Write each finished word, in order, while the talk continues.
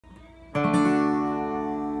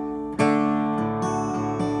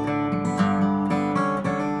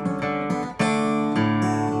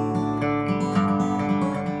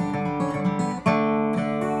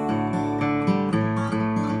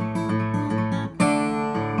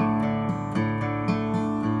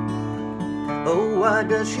Oh, why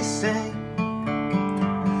does she sing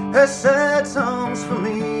her sad songs for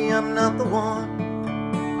me? I'm not the one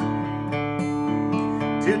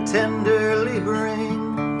to tenderly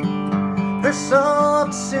bring her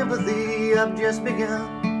soft sympathy. I've just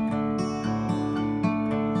begun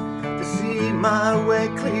to see my way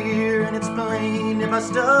clear, and it's plain if I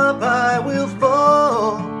stop I will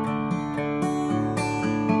fall.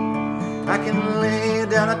 I can lay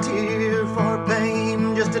down a tear for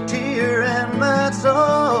pain, just a tear and that's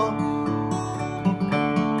all.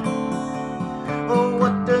 Oh,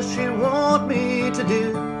 what does she want me to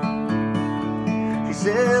do? She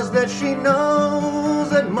says that she knows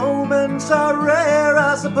that moments are rare.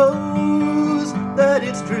 I suppose that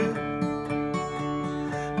it's true.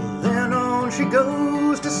 Well, then on she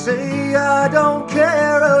goes to say I don't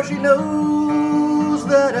care. Oh, she knows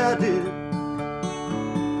that I do.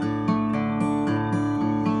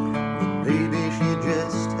 Maybe she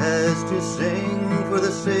just has to sing for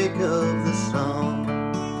the sake of the song.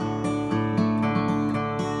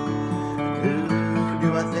 And who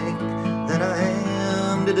do I think that I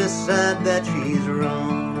am to decide that she's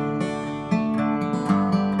wrong?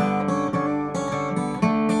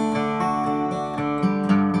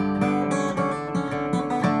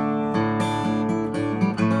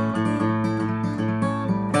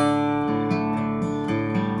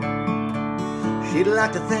 She'd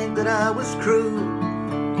like to think that I was cruel,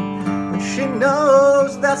 but she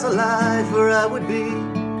knows that's a lie, for I would be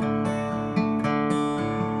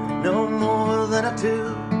no more than a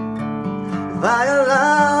two if I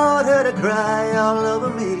allowed her to cry all over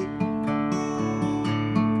me.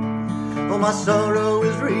 Oh, my sorrow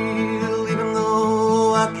is real, even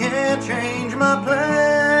though I can't change my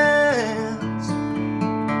plans.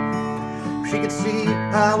 If she could see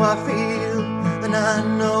how I feel, then I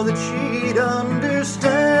know that she'd understand.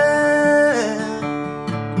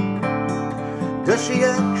 Does she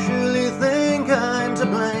actually think I'm to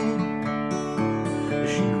blame? Does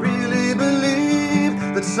she really believe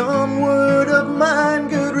that some word of mine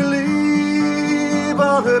could relieve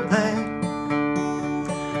all her pain?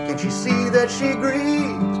 Can she see that she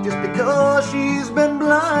grieves just because she's been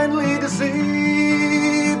blindly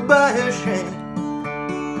deceived by her shame?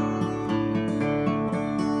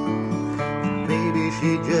 Maybe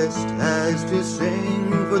she just has to sing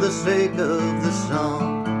for the sake of the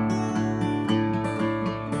song.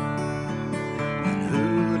 And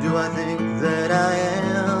who do I think that I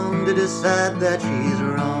am to decide that she's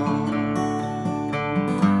wrong?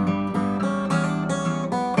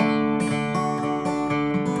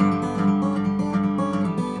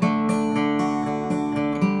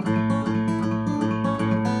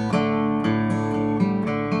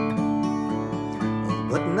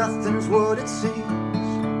 But nothing's what it seems.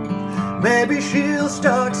 Maybe she'll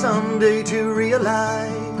start someday to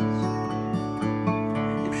realize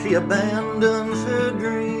if she abandons her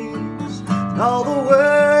dreams, then all the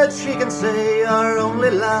words she can say are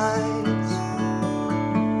only lies.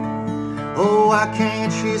 Oh, why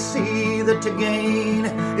can't she see that to gain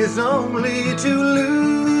is only to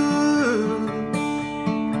lose?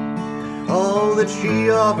 All that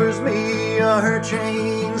she offers me are her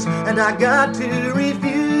chains, and I got to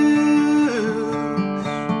refuse.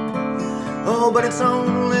 Oh, but it's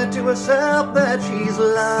only to herself that she's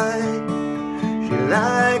lied. She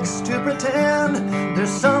likes to pretend there's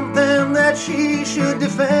something that she should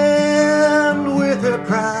defend with her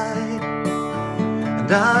pride.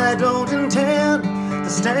 And I don't intend to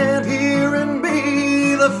stand here and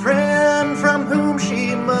be the friend from whom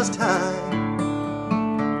she must hide.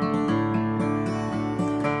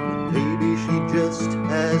 Maybe she just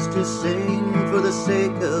has to sing for the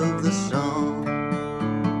sake of the song.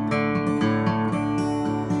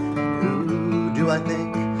 Who do I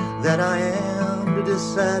think that I am to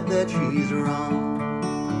decide that she's wrong?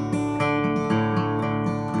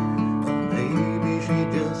 Maybe she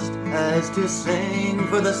just has to sing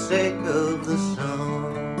for the sake of the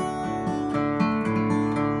song.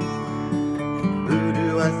 Who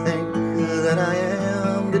do I think that I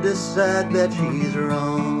am to decide that she's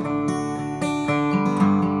wrong?